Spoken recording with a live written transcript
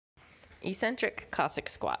Eccentric Cossack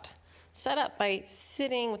squat. Set up by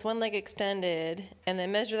sitting with one leg extended, and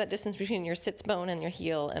then measure that distance between your sits bone and your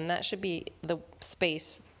heel, and that should be the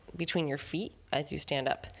space between your feet as you stand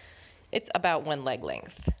up. It's about one leg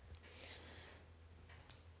length.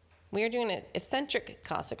 We are doing an eccentric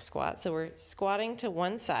Cossack squat, so we're squatting to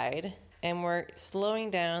one side and we're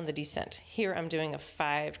slowing down the descent. Here I'm doing a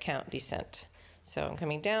 5-count descent. So I'm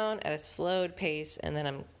coming down at a slowed pace, and then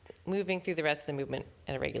I'm moving through the rest of the movement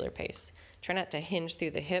at a regular pace. Try not to hinge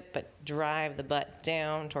through the hip, but drive the butt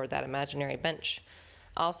down toward that imaginary bench.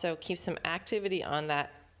 Also, keep some activity on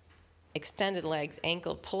that extended legs,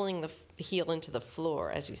 ankle, pulling the heel into the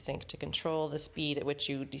floor as you sink to control the speed at which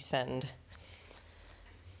you descend.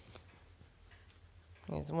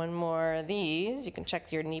 Here's one more of these. You can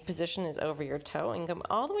check your knee position is over your toe and come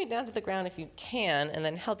all the way down to the ground if you can, and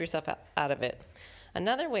then help yourself out of it.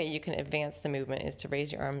 Another way you can advance the movement is to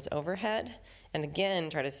raise your arms overhead, and again,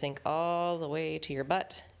 try to sink all the way to your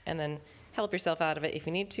butt, and then help yourself out of it if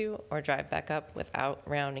you need to, or drive back up without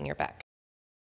rounding your back.